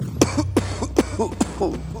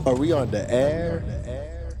Are we on the air?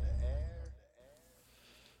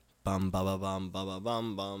 Bum ba ba bum ba ba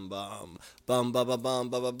bum bum bum bum ba ba bum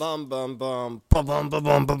ba ba bum bum bum ba bum ba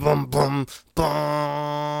bum ba bum bum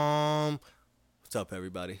bum. What's up,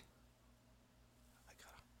 everybody?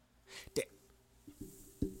 Da-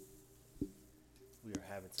 We are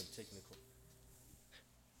having some technical.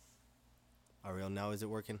 Ariel, now is it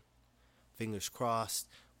working? Fingers crossed.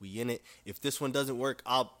 We in it. If this one doesn't work,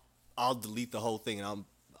 I'll delete the whole thing and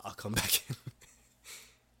I'll come back in.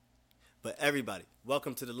 But everybody,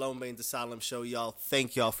 welcome to the Lone Banes Asylum Show, y'all.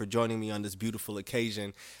 Thank y'all for joining me on this beautiful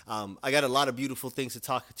occasion. I got a lot of beautiful things to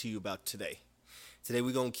talk to you about today. Today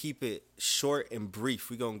we're gonna keep it short and brief.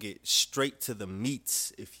 We're gonna get straight to the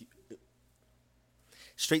meats,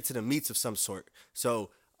 straight to the meats of some sort. So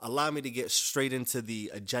allow me to get straight into the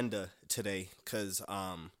agenda today, because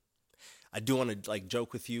I do want to like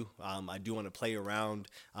joke with you. I do want to play around.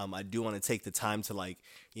 I do want to take the time to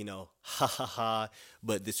ha ha ha.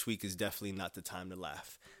 But this week is definitely not the time to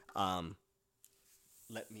laugh.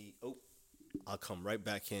 Let me. Oh, I'll come right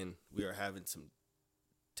back in. We are having some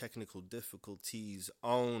technical difficulties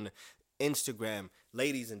on Instagram,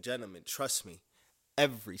 ladies and gentlemen. Trust me,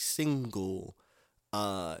 every single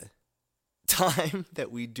uh, time that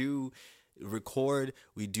we do record,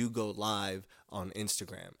 we do go live on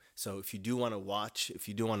Instagram. So if you do want to watch, if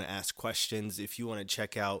you do want to ask questions, if you want to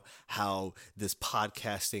check out how this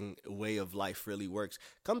podcasting way of life really works,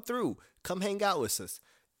 come through, come hang out with us.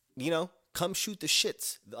 Come shoot the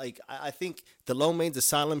shits. Like I think the Lone Mains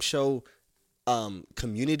Asylum Show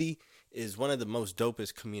community is one of the most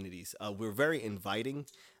dopest communities. We're very inviting.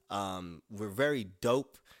 We're very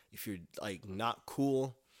dope. If you're like not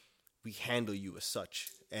cool, we handle you as such.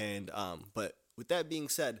 And but with that being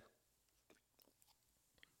said,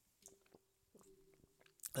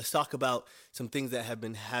 let's talk about some things that have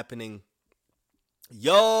been happening.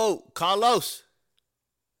 Yo, Carlos.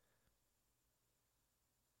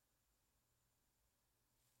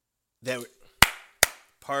 There,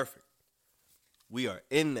 perfect. We are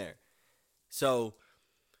in there. So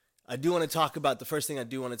I do want to talk about the first thing I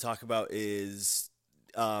do want to talk about is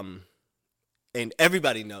and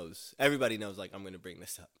everybody knows like I'm going to bring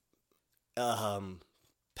this up.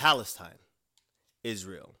 Palestine,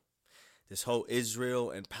 Israel. This whole Israel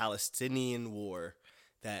and Palestinian war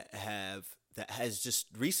that has just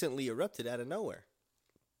recently erupted out of nowhere.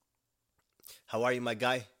 How are you, my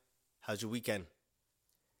guy? How's your weekend?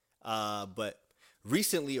 But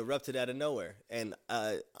recently erupted out of nowhere. And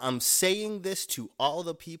I'm saying this to all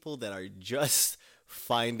the people that are just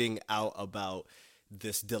finding out about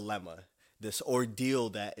this dilemma, this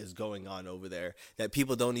ordeal that is going on over there, that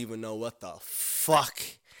people don't even know what the fuck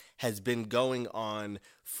has been going on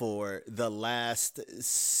for the last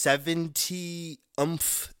 70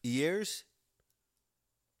 years.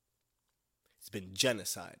 It's been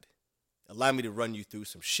genocide. Allow me to run you through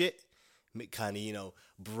some shit, kind of,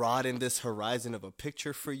 broaden this horizon of a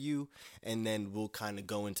picture for you, and then we'll kind of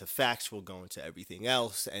go into facts, we'll go into everything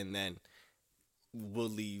else, and then we'll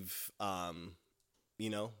leave, I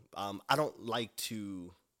don't like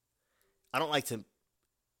to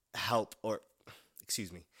help, or,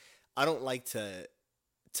 excuse me, I don't like to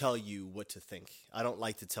tell you what to think. I don't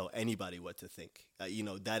like to tell anybody what to think.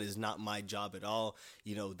 That is not my job at all.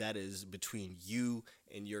 That is between you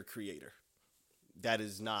and your creator. That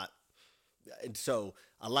is not. And so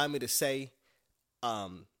allow me to say,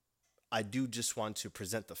 I do just want to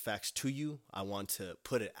present the facts to you. I want to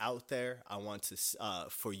put it out there. I want to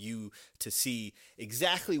for you to see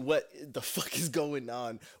exactly what the fuck is going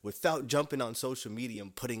on without jumping on social media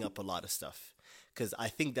and putting up a lot of stuff. Because I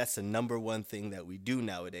think that's the number one thing that we do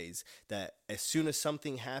nowadays, that as soon as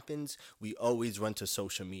something happens, we always run to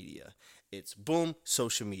social media. It's boom,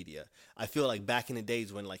 social media. I feel like back in the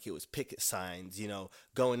days when like it was picket signs,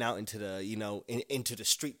 going out into the, into the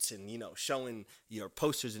streets and, showing your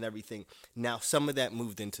posters and everything. Now some of that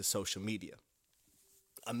moved into social media.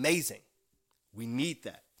 Amazing. We need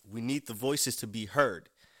that. We need the voices to be heard.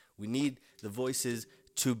 We need the voices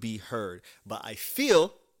to be heard. But I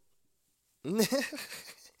feel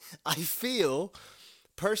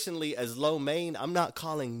personally, as Lo Mein, I'm not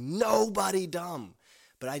calling nobody dumb,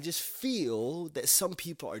 but I just feel that some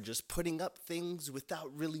people are just putting up things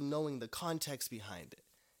without really knowing the context behind it.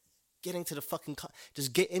 Getting to the fucking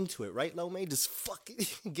just get into it, right, Lo Mein? Just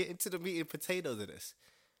fucking get into the meat and potatoes of this.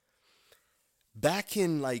 Back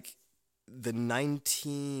in like I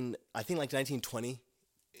think like 1920,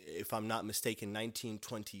 if I'm not mistaken,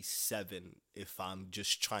 1927, if I'm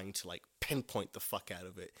just trying to like pinpoint the fuck out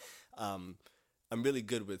of it. I'm really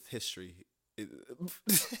good with history.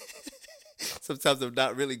 Sometimes I'm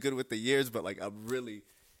not really good with the years, but like I'm really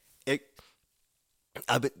it.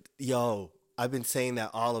 I've been I've been saying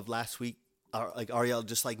that all of last week. Like Ariel,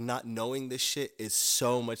 just like not knowing this shit is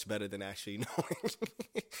so much better than actually knowing.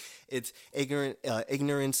 It's ignorant.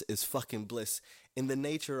 Ignorance is fucking bliss. In the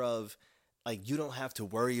nature of like you don't have to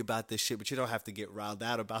worry about this shit, but you don't have to get riled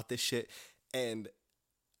out about this shit. And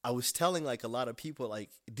I was telling like a lot of people like,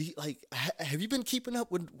 have you been keeping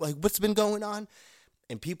up with like what's been going on?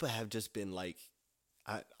 And people have just been like,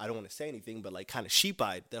 I don't want to say anything, but like kind of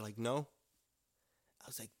sheep-eyed. They're like, no. I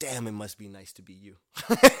was like, damn, it must be nice to be you.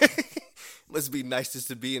 It must be nice just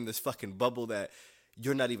to be in this fucking bubble that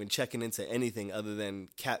you're not even checking into anything other than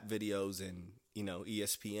cat videos and,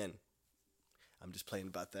 ESPN. I'm just playing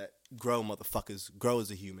about that. Grow, motherfuckers. Grow as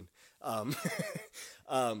a human. But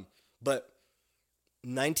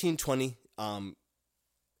 1920,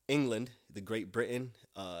 England, the Great Britain,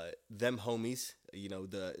 them homies,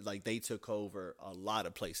 they took over a lot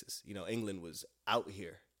of places. England was out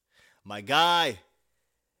here. My guy.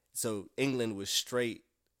 So England was straight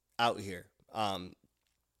out here.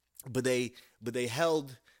 But they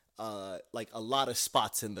held like a lot of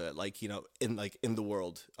spots in the in the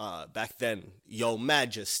world. Back then, Your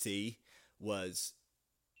Majesty was.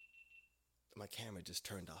 My camera just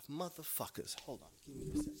turned off. Motherfuckers. Hold on. Give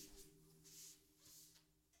me a second.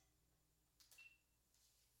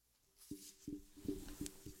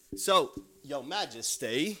 So, Your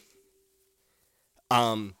Majesty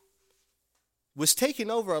was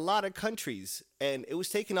taking over a lot of countries, and it was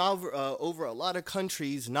taking over a lot of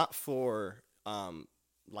countries not for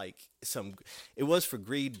it was for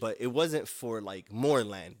greed, but it wasn't for like more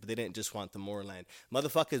land. But they didn't just want the more land.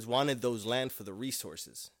 Motherfuckers wanted those land for the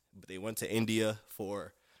resources. But they went to India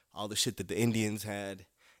for all the shit that the Indians had.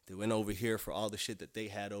 They went over here for all the shit that they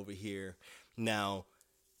had over here. Now,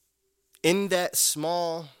 in that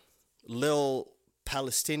small little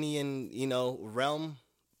Palestinian, realm,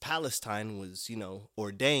 Palestine was,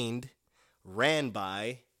 ordained, ran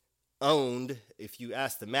by, owned, if you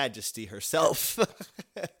ask the Majesty herself,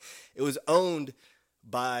 it was owned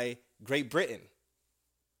by Great Britain.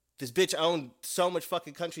 This bitch owned so much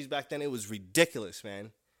fucking countries back then, it was ridiculous,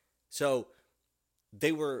 man. So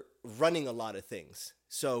they were running a lot of things.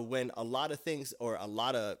 So when a lot of things or a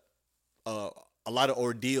lot of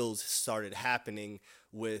ordeals started happening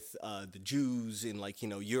with the Jews in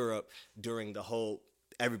Europe during the whole,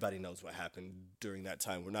 everybody knows what happened during that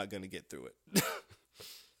time. We're not going to get through it.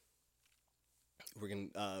 We're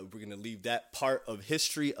gonna leave that part of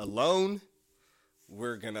history alone.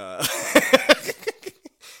 We're gonna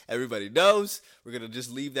everybody knows we're gonna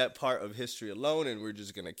just leave that part of history alone, and we're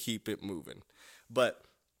just gonna keep it moving. But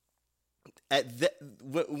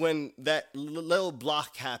when that little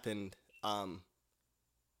block happened, man,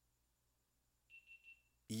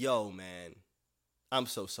 I'm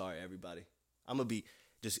so sorry, everybody. I'm gonna be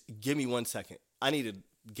just give me 1 second. I need to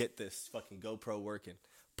get this fucking GoPro working.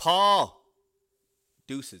 Paul.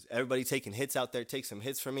 Deuces. Everybody taking hits out there. Take some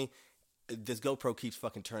hits for me. This GoPro keeps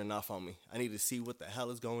fucking turning off on me. I need to see what the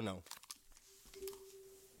hell is going on.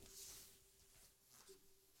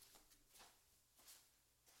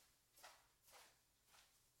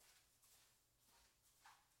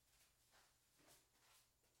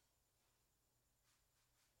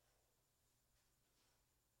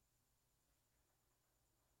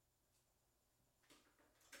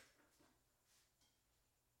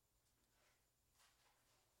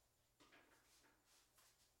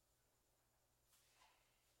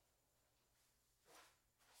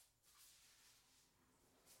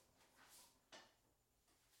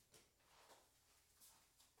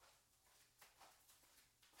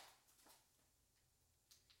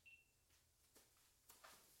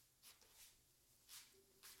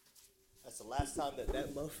 That's the last time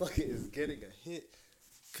that motherfucker is getting a hit.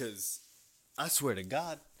 Cause I swear to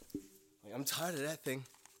God, I'm tired of that thing.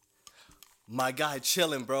 My guy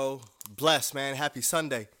chilling, bro. Bless, man. Happy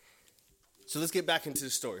Sunday. So let's get back into the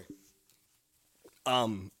story.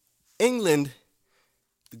 England,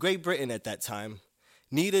 the Great Britain at that time,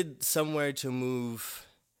 needed somewhere to move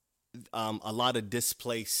a lot of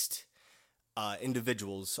displaced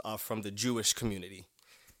individuals from the Jewish community.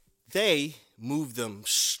 They moved them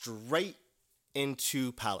straight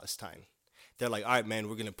into Palestine. They're like, all right, man,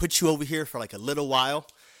 we're going to put you over here for like a little while.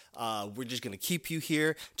 We're just going to keep you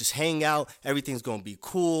here. Just hang out. Everything's going to be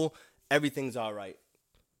cool. Everything's all right.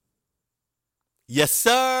 Yes,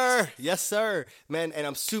 sir. Yes, sir. Man, and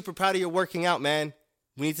I'm super proud of your working out, man.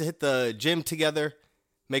 We need to hit the gym together,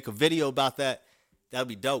 make a video about that. That'd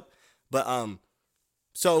be dope. But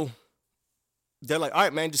so they're like, all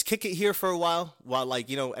right, man, just kick it here for a while like,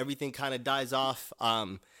 everything kind of dies off.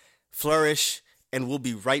 flourish, and we'll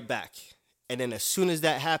be right back. And then as soon as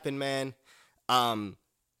that happened, man, um,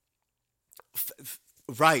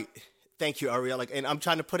 right. Thank you, Ariel. Like, and I'm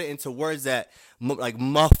trying to put it into words that like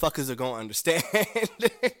motherfuckers are gonna understand.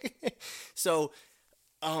 So,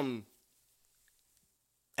 um,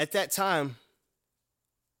 at that time,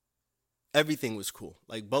 everything was cool.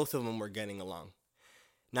 Like both of them were getting along.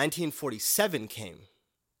 1947 came.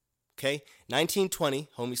 Okay, 1920,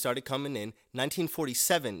 homies started coming in.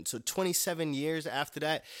 1947, so 27 years after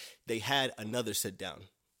that, they had another sit down.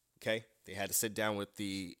 Okay, they had to sit down with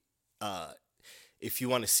the, if you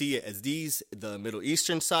want to see it as the Middle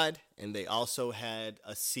Eastern side, and they also had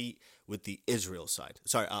a seat with the Israel side.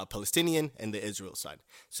 Sorry, Palestinian and the Israel side.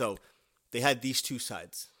 So they had these two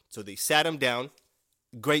sides. So they sat them down.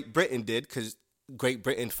 Great Britain did, because Great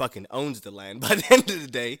Britain fucking owns the land by the end of the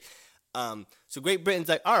day. So Great Britain's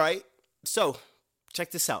like, all right, so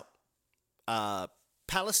check this out.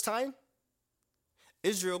 Palestine,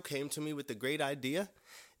 Israel came to me with the great idea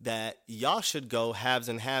that y'all should go halves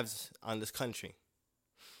and halves on this country.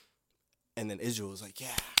 And then Israel was like,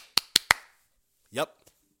 yeah, yep,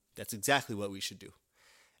 that's exactly what we should do.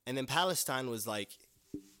 And then Palestine was like,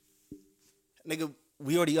 nigga,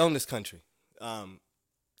 we already own this country.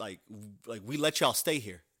 Like we let y'all stay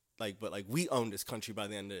here. But we own this country by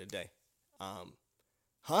the end of the day.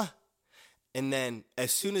 Huh? And then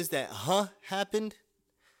as soon as that happened,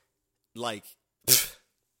 like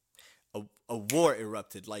a war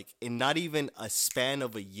erupted. Like in not even a span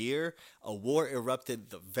of a year, a war erupted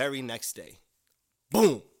the very next day.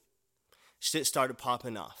 Boom. Shit started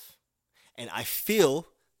popping off. And I feel,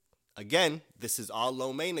 again, this is all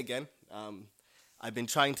lo mein again. I've been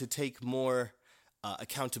trying to take more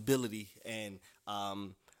accountability and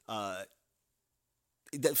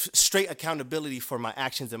straight accountability for my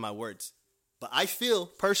actions and my words. But I feel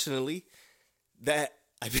personally that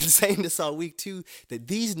I've been saying this all week too, that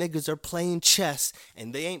these niggas are playing chess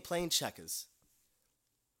and they ain't playing checkers.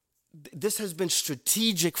 This has been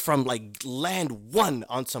strategic from like land one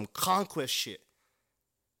on some conquest shit.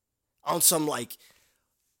 On some like,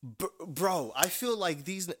 bro, I feel like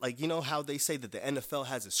these, like, you know how they say that the NFL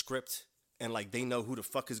has a script? And like they know who the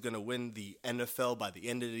fuck is gonna win the NFL by the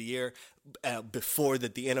end of the year, before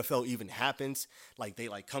that the NFL even happens. Like they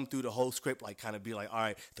like come through the whole script, like kind of be like, all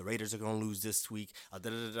right, the Raiders are gonna lose this week.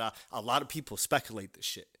 A lot of people speculate this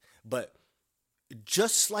shit, but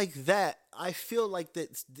just like that, I feel like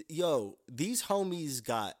that. Yo, these homies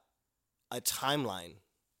got a timeline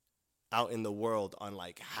out in the world on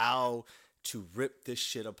like how to rip this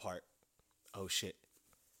shit apart. Oh shit.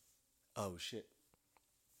 Oh shit.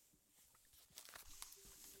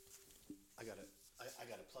 I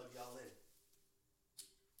gotta plug y'all in.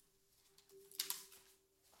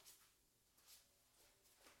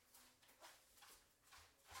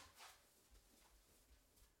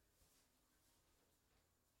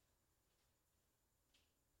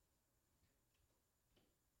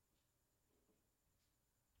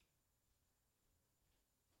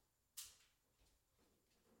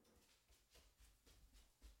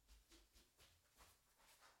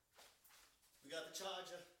 We got the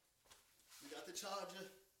charger. We got the charger.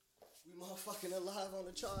 We motherfucking alive on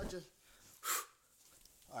the charger.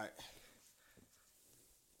 All right.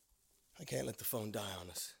 I can't let the phone die on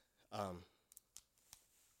us. Are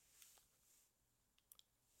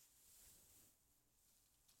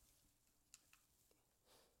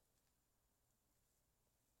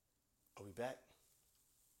we back?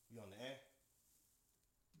 We on the air?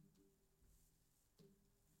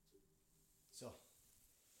 So,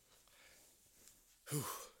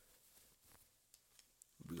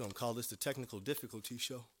 we're going to call this the technical difficulty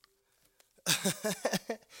show.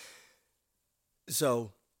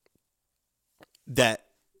 So, that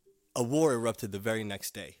a war erupted the very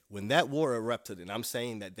next day. When that war erupted, and I'm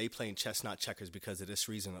saying that they playing chess, not checkers, because of this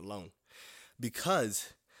reason alone.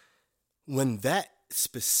 Because when that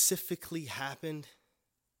specifically happened,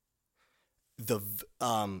 the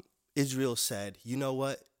Israel said, you know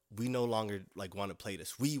what? We no longer like want to play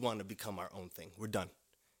this. We want to become our own thing. We're done.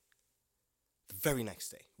 The very next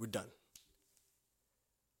day, we're done.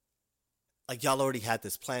 Like y'all already had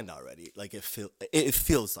this planned already. Like it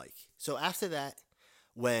feels like. So after that,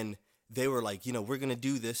 when they were like, you know, we're gonna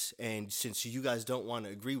do this, and since you guys don't want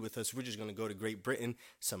to agree with us, we're just gonna go to Great Britain.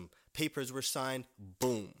 Some papers were signed.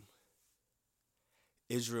 Boom.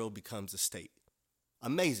 Israel becomes a state.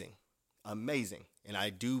 Amazing. Amazing. And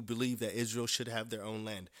I do believe that Israel should have their own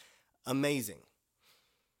land. Amazing.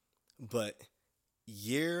 But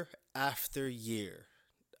year after year,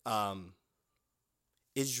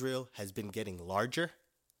 Israel has been getting larger,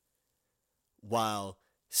 while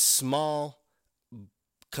small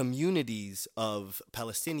communities of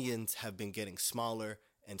Palestinians have been getting smaller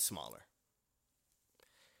and smaller.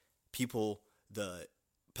 The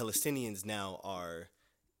Palestinians now are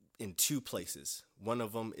in two places. One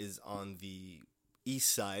of them is on the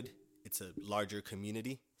east side. It's a larger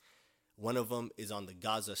community. One of them is on the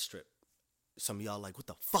Gaza Strip. Some of y'all like, what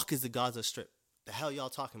the fuck is the Gaza Strip? The hell y'all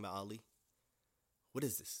talking about, Ali? What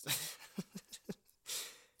is this?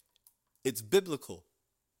 It's biblical.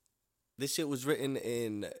 This shit was written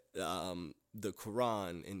in the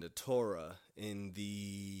Quran, in the Torah, in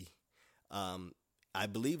the I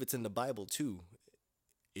believe it's in the Bible too.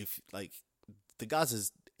 If like the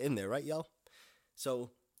Gaza's in there, right, y'all?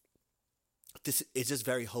 So this is just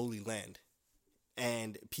very holy land,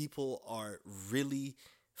 and people are really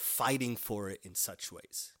fighting for it in such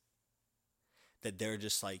ways that they're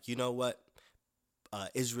just like, you know what?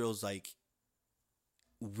 Israel's like,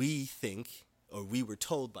 we think, or we were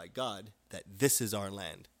told by God that this is our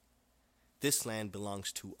land. This land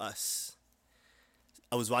belongs to us.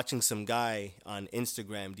 I was watching some guy on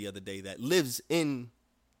Instagram the other day that lives in...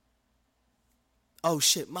 Oh,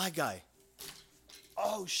 shit, my guy.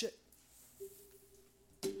 Oh, shit.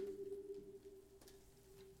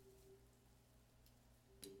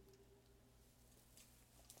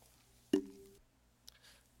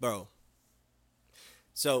 Bro.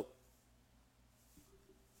 So...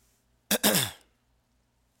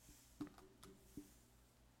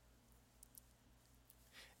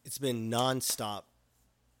 It's been nonstop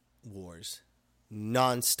wars,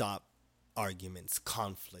 nonstop arguments,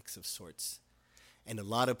 conflicts of sorts. And a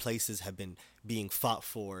lot of places have been being fought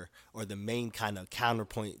for, or the main kind of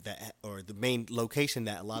counterpoint that, or the main location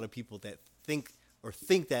that a lot of people that think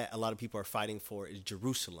that a lot of people are fighting for is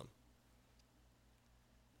Jerusalem.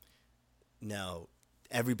 Now,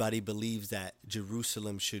 everybody believes that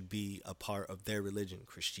Jerusalem should be a part of their religion,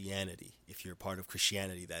 Christianity. If you're a part of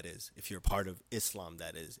Christianity, that is. If you're a part of Islam,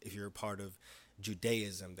 that is. If you're a part of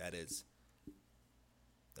Judaism, that is.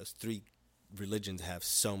 Those three religions have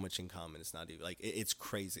so much in common. It's not even, like, it's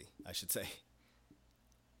crazy, I should say.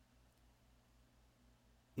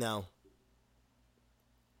 Now,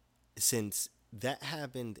 since that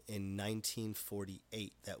happened in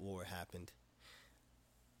 1948, that war happened,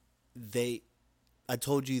 I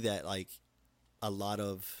told you that, like, a lot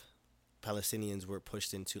of Palestinians were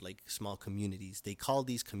pushed into, like, small communities. They call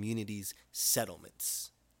these communities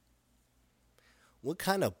settlements. What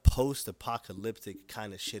kind of post-apocalyptic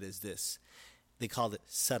kind of shit is this? They call it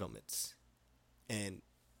settlements. And,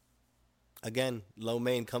 again, Lo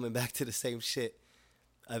Mein coming back to the same shit.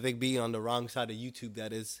 I think being on the wrong side of YouTube,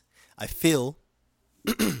 that is. I feel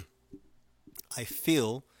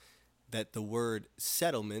that the word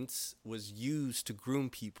settlements was used to groom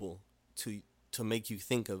people, to make you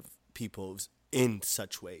think of people in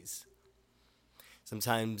such ways.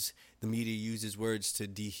 Sometimes the media uses words to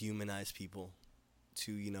dehumanize people,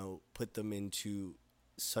 to, you know, put them into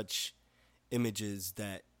such images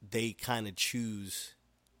that they kind of choose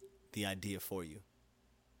the idea for you.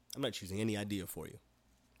 I'm not choosing any idea for you,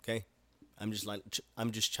 okay? I'm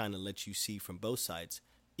just trying to let you see from both sides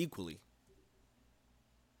equally.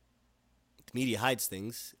 Media hides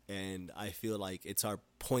things, and I feel like it's our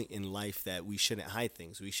point in life that we shouldn't hide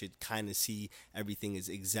things. We should kind of see everything is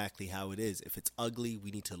exactly how it is. If it's ugly,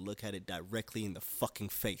 we need to look at it directly in the fucking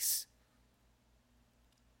face.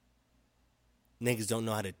 Niggas don't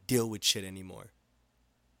know how to deal with shit anymore.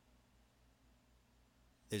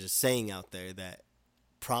 There's a saying out there that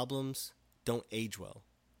problems don't age well.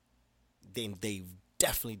 They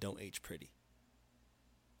definitely don't age pretty.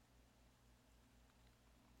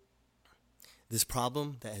 This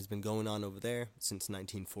problem that has been going on over there since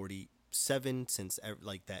 1947, since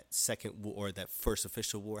like that second war, or that first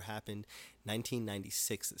official war happened,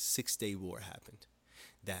 1996, the 6-Day War happened.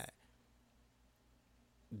 That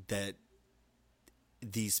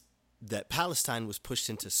Palestine was pushed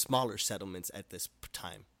into smaller settlements at this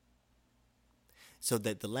time, so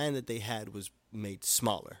that the land that they had was made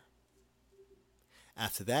smaller.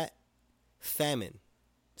 After that, famine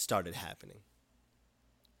started happening.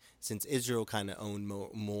 Since Israel kind of owned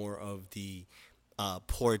more of the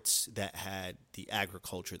ports that had the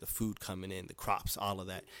agriculture, the food coming in, the crops, all of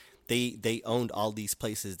that, they owned all these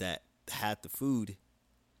places that had the food.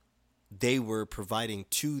 They were providing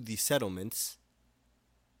to the settlements,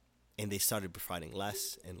 and they started providing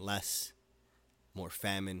less and less, more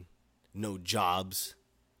famine, no jobs,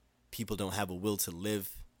 people don't have a will to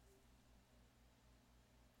live.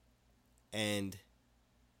 And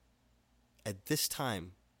at this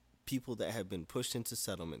time, people that have been pushed into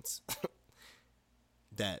settlements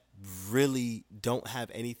that really don't have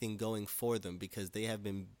anything going for them because they have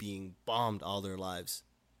been being bombed all their lives.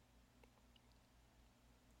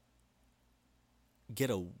 get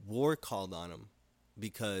a war called on them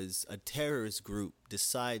because a terrorist group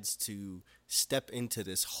decides to step into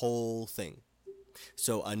this whole thing.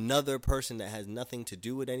 So another person that has nothing to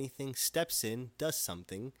do with anything steps in, does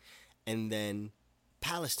something, and then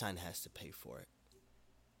Palestine has to pay for it.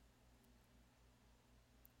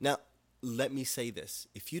 Now, let me say this.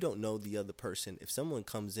 If you don't know the other person, if someone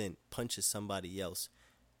comes in, punches somebody else,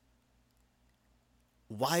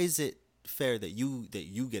 why is it fair that you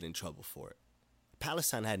get in trouble for it?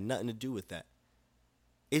 Palestine had nothing to do with that.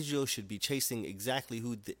 Israel should be chasing exactly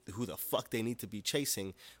who the fuck they need to be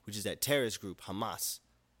chasing, which is that terrorist group, Hamas.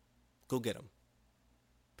 Go get them.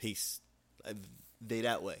 Peace. They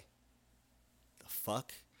that way. The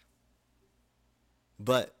fuck?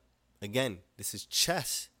 But, again, this is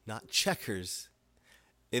chess, not checkers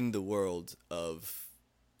in the world of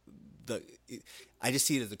I just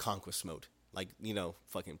see it as a conquest mode. Like,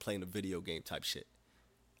 fucking playing a video game type shit.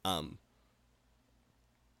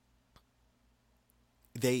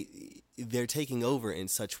 They're taking over in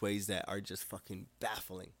such ways that are just fucking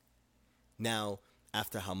baffling. Now,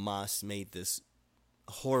 after Hamas made this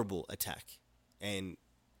horrible attack, and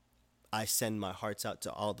I send my hearts out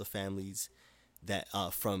to all the families that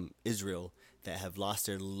from Israel that have lost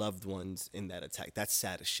their loved ones in that attack. That's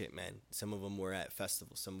sad as shit, man. Some of them were at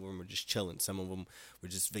festivals. Some of them were just chilling. Some of them were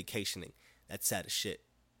just vacationing. That's sad as shit.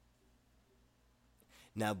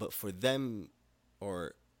 Now, but for them,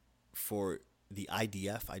 or for the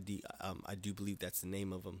IDF, I do believe that's the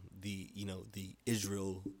name of them. The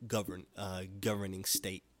Israel governing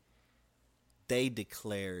state. They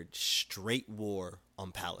declared straight war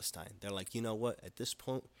on Palestine. They're like, you know what? At this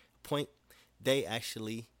point, they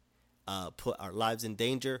actually put our lives in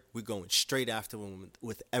danger. We're going straight after them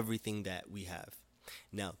with everything that we have.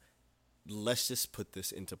 Now, let's just put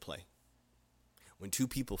this into play. When two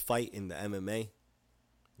people fight in the MMA,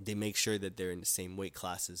 they make sure that they're in the same weight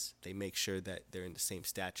classes. They make sure that they're in the same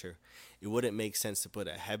stature. It wouldn't make sense to put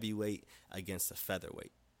a heavyweight against a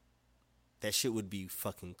featherweight. That shit would be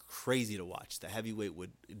fucking crazy to watch. The heavyweight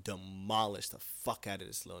would demolish the fuck out of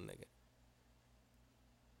this little nigga.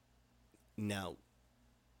 Now,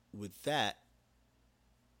 with that,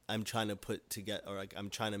 I'm trying to I'm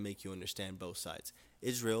trying to make you understand both sides.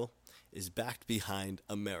 Israel is backed behind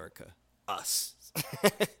America. Us.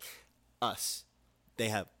 Us. They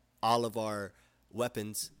have all of our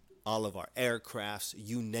weapons, all of our aircrafts,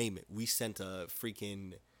 you name it. We sent a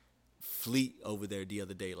freaking fleet over there the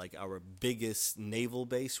other day. Like our biggest naval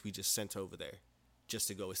base, we just sent over there just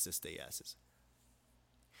to go assist their asses.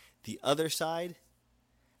 The other side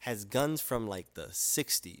has guns from like the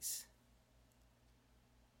 60s.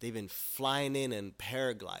 They've been flying in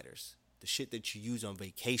paragliders, the shit that you use on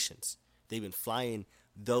vacations. They've been flying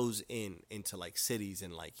those into like cities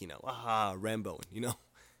and like, Rambo,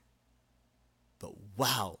 But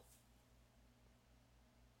wow.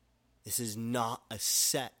 This is not a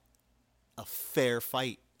fair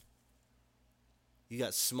fight. You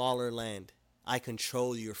got smaller land. I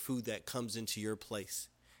control your food that comes into your place.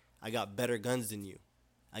 I got better guns than you.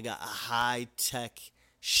 I got a high-tech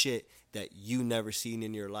shit that you never seen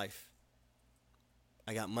in your life.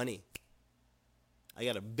 I got money. I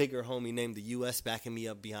got a bigger homie named the U.S. backing me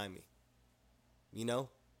up behind me.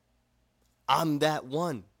 I'm that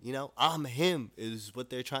one. I'm him is what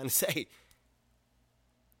they're trying to say.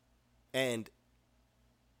 And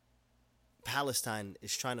Palestine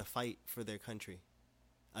is trying to fight for their country.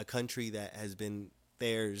 A country that has been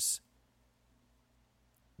theirs,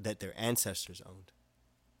 that their ancestors owned.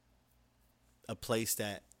 A place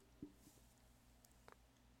that,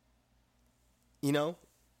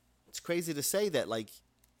 it's crazy to say that, like,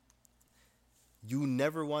 you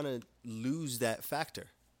never want to lose that factor.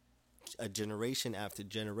 A generation after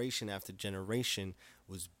generation after generation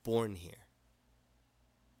was born here.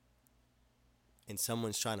 And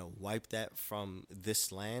someone's trying to wipe that from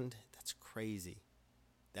this land. That's crazy.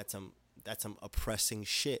 That's some oppressing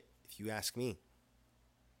shit, if you ask me.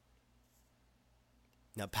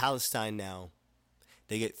 Now, Palestine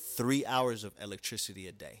they get 3 hours of electricity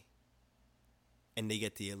a day. And they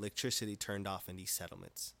get the electricity turned off in these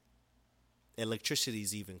settlements. Electricity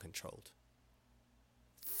is even controlled.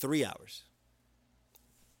 3 hours.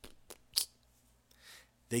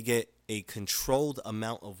 They get a controlled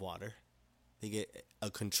amount of water. They get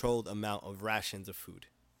a controlled amount of rations of food.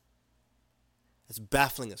 That's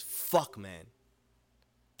baffling as fuck, man.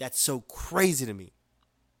 That's so crazy to me.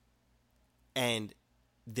 And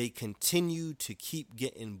they continue to keep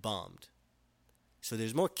getting bombed. So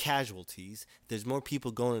there's more casualties. There's more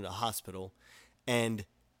people going to the hospital. But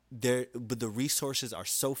the resources are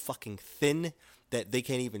so fucking thin that they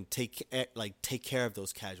can't even take care of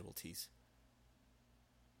those casualties.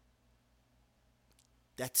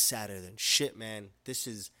 That's sadder than shit, man.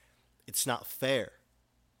 It's not fair.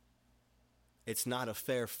 It's not a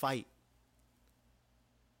fair fight.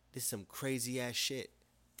 This is some crazy ass shit.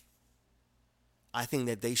 I think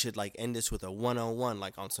that they should like end this with a 1-on-1,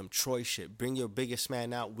 like on some Troy shit. Bring your biggest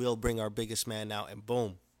man out. We'll bring our biggest man out, and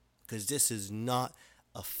boom. Because this is not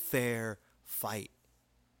a fair fight.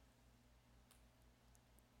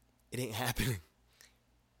 It ain't happening.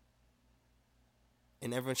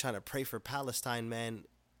 And everyone's trying to pray for Palestine, man.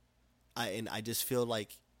 I just feel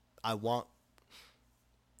like I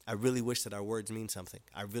really wish that our words mean something.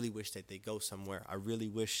 I really wish that they go somewhere. I really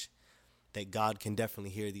wish that God can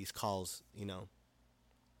definitely hear these calls, you know.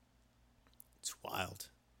 It's wild.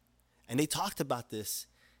 And they talked about this.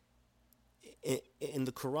 In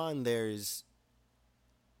the Quran, there's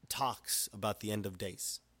talks about the end of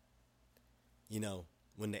days. You know,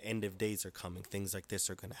 when the end of days are coming, things like this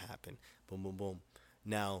are going to happen. Boom, boom, boom.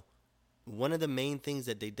 Now, one of the main things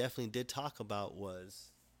that they definitely did talk about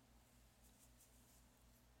was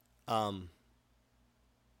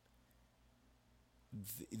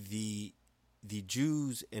the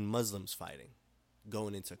Jews and Muslims fighting,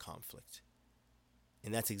 going into conflict.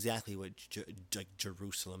 And that's exactly what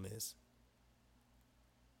Jerusalem is.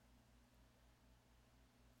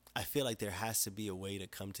 I feel like there has to be a way to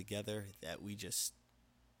come together that we should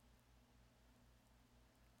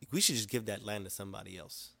just give that land to somebody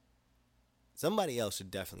else. Somebody else should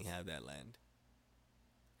definitely have that land.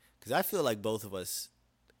 Because I feel like both of us,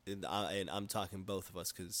 and I'm talking both of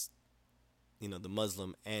us because, you know, the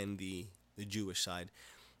Muslim and the Jewish side,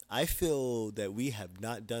 I feel that we have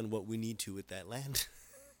not done what we need to with that land.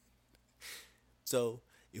 So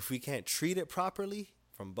if we can't treat it properly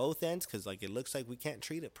from both ends, because like it looks like we can't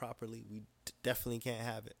treat it properly, we definitely can't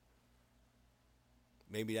have it.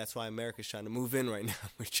 Maybe that's why America's trying to move in right now.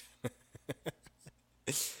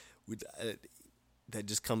 That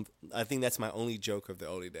just come. I think that's my only joke of the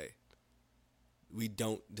only day. We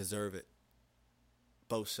don't deserve it.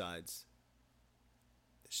 Both sides.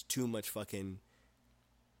 There's too much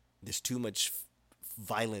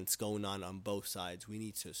violence going on both sides. We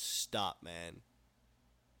need to stop, man.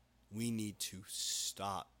 We need to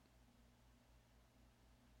stop.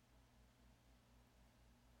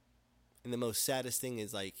 And the most saddest thing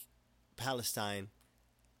is like Palestine,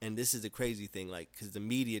 and this is the crazy thing, like, because the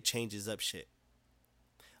media changes up shit.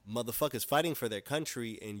 Motherfuckers fighting for their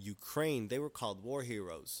country in Ukraine, they were called war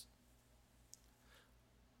heroes.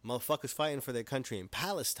 Motherfuckers fighting for their country in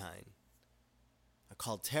Palestine are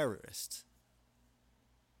called terrorists.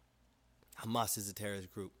 Hamas is a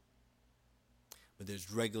terrorist group. But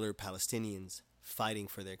there's regular Palestinians fighting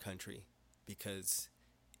for their country because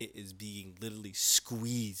it is being literally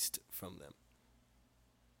squeezed from them.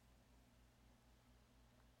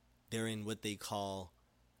 They're in what they call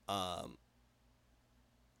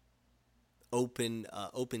open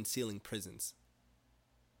ceiling prisons.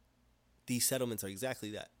 These settlements are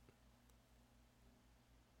exactly that.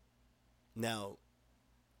 Now,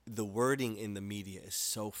 the wording in the media is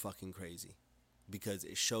so fucking crazy because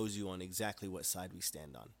it shows you on exactly what side we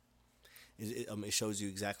stand on. It shows you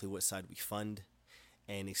exactly what side we fund,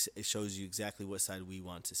 and it shows you exactly what side we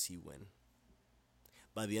want to see win.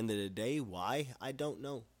 By the end of the day, why? I don't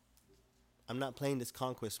know. I'm not playing this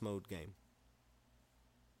conquest mode game.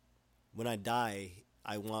 When I die,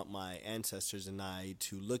 I want my ancestors and I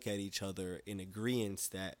to look at each other in agreement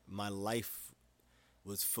that my life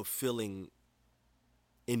was fulfilling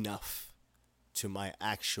enough to my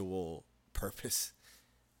actual purpose.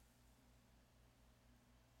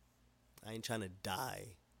 I ain't trying to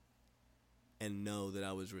die and know that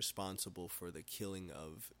I was responsible for the killing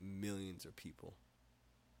of millions of people.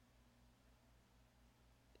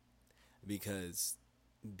 Because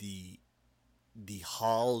the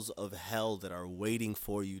halls of hell that are waiting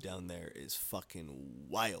for you down there is fucking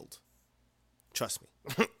wild. Trust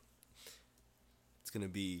me. It's gonna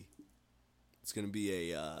be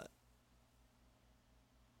a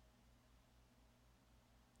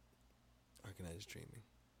organized dreaming.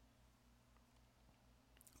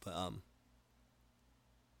 But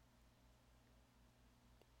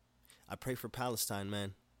I pray for Palestine,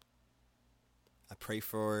 man. I pray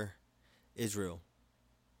for Israel.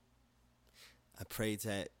 I pray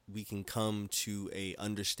that we can come to a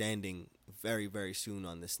understanding very, very soon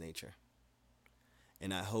on this nature.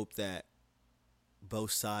 And I hope that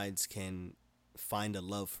both sides can find a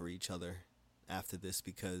love for each other after this,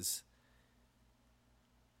 because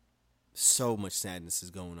so much sadness is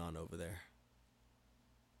going on over there.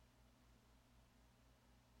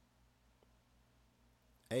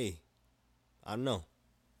 Hey, I don't know.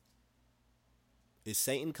 Is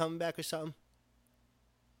Satan coming back or something?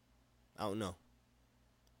 I don't know.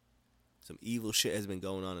 Some evil shit has been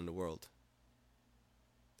going on in the world.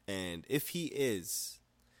 And if he is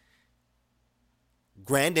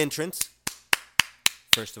grand entrance,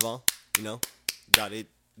 first of all, got it.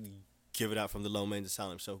 Give it out from the low man to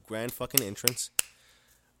silent. So grand fucking entrance.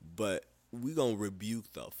 But we gonna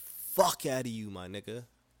rebuke the fuck out of you, my nigga.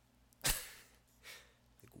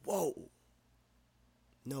 Whoa.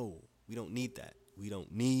 No, we don't need that. We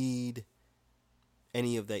don't need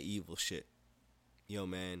any of that evil shit. Yo,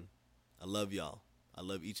 man, I love y'all. I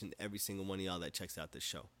love each and every single one of y'all that checks out this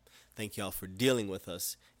show. Thank y'all for dealing with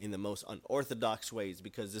us in the most unorthodox ways,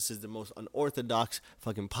 because this is the most unorthodox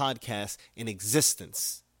fucking podcast in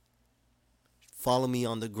existence. Follow me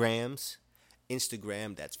on the grams.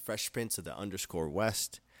 Instagram, that's Fresh Prince of the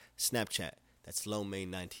 _West. Snapchat, that's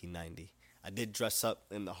LowMay1990. I did dress up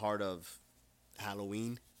in the heart of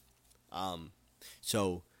Halloween.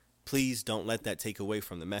 So please don't let that take away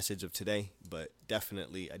from the message of today. But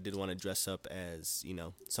definitely, I did want to dress up as,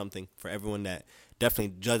 something for everyone that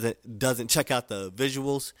definitely doesn't check out the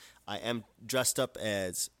visuals. I am dressed up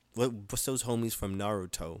as, what's those homies from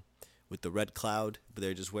Naruto with the red cloud? But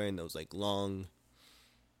they're just wearing those long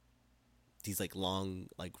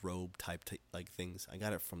robe type things. I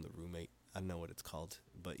got it from the roommate. I don't know what it's called.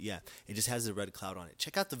 But yeah, it just has a red cloud on it.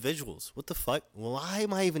 Check out the visuals. What the fuck? Why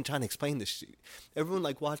am I even trying to explain this shit?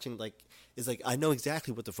 Everyone watching is I know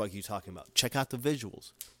exactly what the fuck you're talking about. Check out the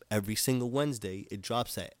visuals. Every single Wednesday, it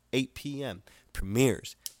drops at 8 p.m.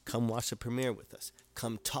 Premieres. Come watch the premiere with us.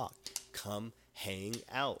 Come talk. Come hang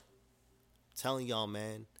out. I'm telling y'all,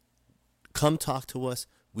 man. Come talk to us.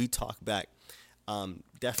 We talk back.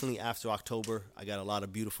 Definitely after October, I got a lot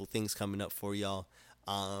of beautiful things coming up for y'all.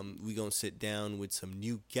 We gonna sit down with some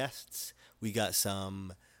new guests. We got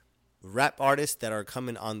some rap artists that are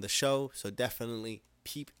coming on the show, so definitely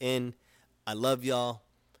peep in. I love y'all.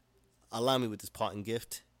 Allow me with this parting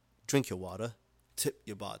gift. Drink your water. Tip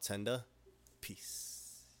your bartender.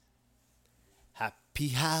 Peace. Happy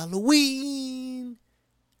Halloween.